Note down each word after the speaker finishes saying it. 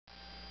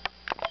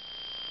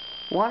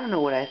Want to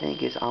know what I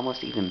think is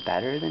almost even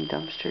better than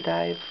dumpster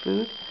dive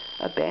food?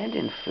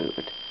 Abandoned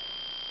food.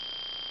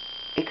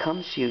 It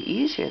comes to you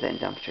easier than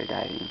dumpster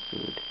diving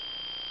food.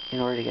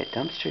 In order to get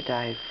dumpster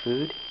dive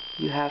food,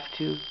 you have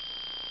to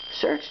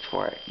search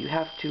for it. You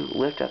have to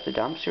lift up the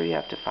dumpster. You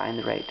have to find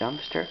the right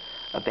dumpster.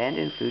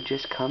 Abandoned food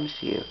just comes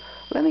to you.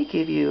 Let me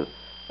give you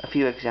a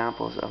few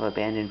examples of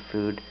abandoned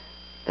food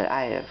that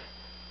I have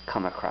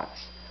come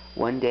across.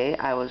 One day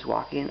I was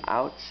walking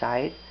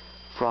outside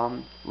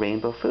from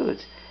Rainbow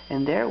Foods,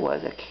 and there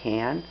was a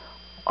can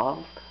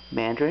of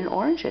mandarin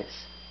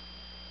oranges.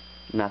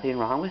 Nothing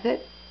wrong with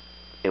it.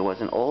 It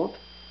wasn't old.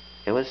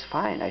 It was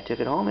fine. I took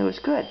it home. It was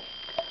good.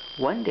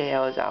 One day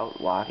I was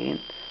out walking,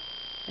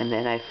 and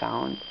then I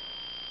found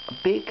a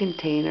big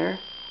container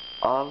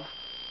of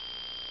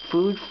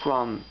food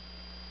from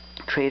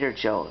Trader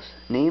Joe's.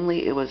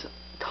 Namely, it was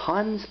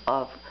tons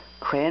of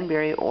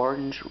cranberry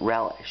orange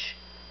relish.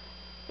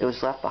 It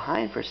was left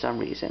behind for some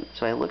reason.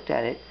 So I looked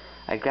at it.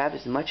 I grabbed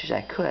as much as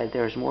I could.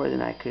 There was more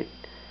than I could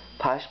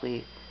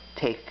possibly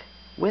take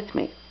with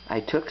me.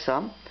 I took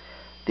some.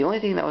 The only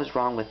thing that was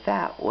wrong with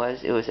that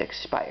was it was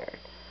expired.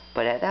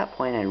 But at that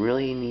point I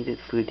really needed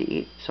food to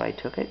eat, so I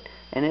took it,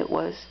 and it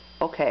was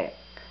okay.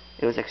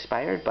 It was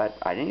expired, but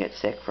I didn't get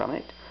sick from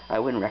it. I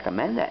wouldn't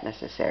recommend that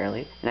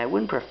necessarily, and I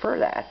wouldn't prefer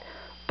that,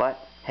 but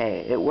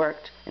hey, it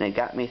worked, and it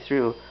got me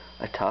through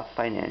a tough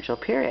financial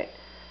period.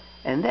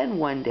 And then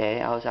one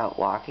day I was out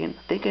walking,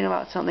 thinking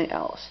about something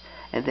else,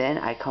 and then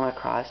I come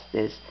across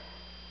this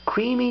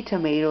creamy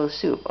tomato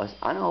soup. It was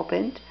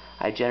unopened.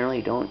 I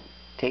generally don't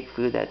take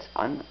food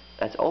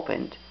that's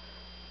opened,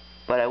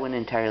 but I wouldn't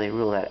entirely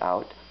rule that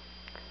out.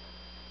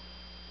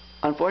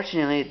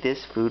 Unfortunately,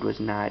 this food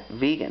was not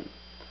vegan,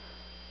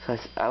 so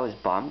I was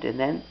bummed.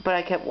 But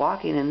I kept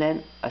walking, and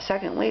then a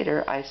second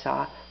later, I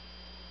saw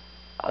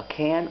a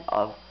can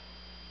of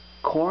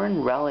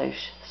corn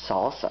relish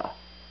salsa.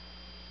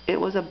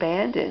 It was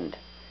abandoned.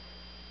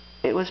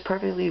 It was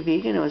perfectly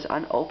vegan. It was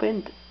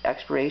unopened.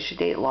 Expiration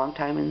date, long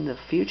time in the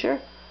future.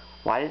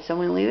 Why did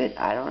someone leave it?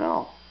 I don't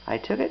know. I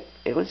took it.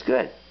 It was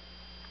good.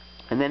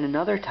 And then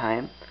another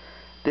time,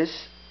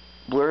 this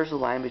blurs the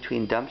line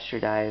between dumpster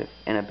dive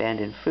and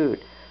abandoned food.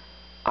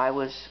 I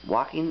was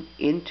walking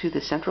into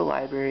the Central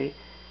Library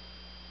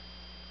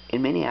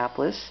in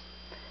Minneapolis,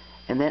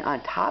 and then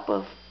on top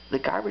of the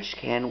garbage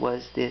can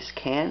was this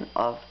can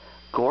of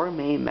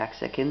gourmet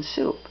Mexican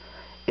soup.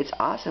 It's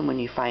awesome when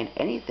you find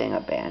anything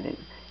abandoned.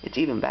 It's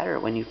even better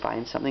when you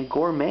find something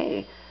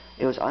gourmet.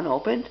 It was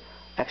unopened,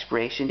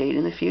 expiration date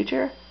in the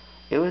future.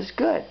 It was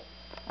good.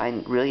 I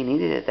really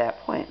needed it at that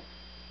point.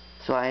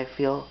 So I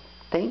feel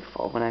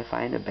thankful when I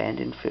find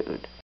abandoned food.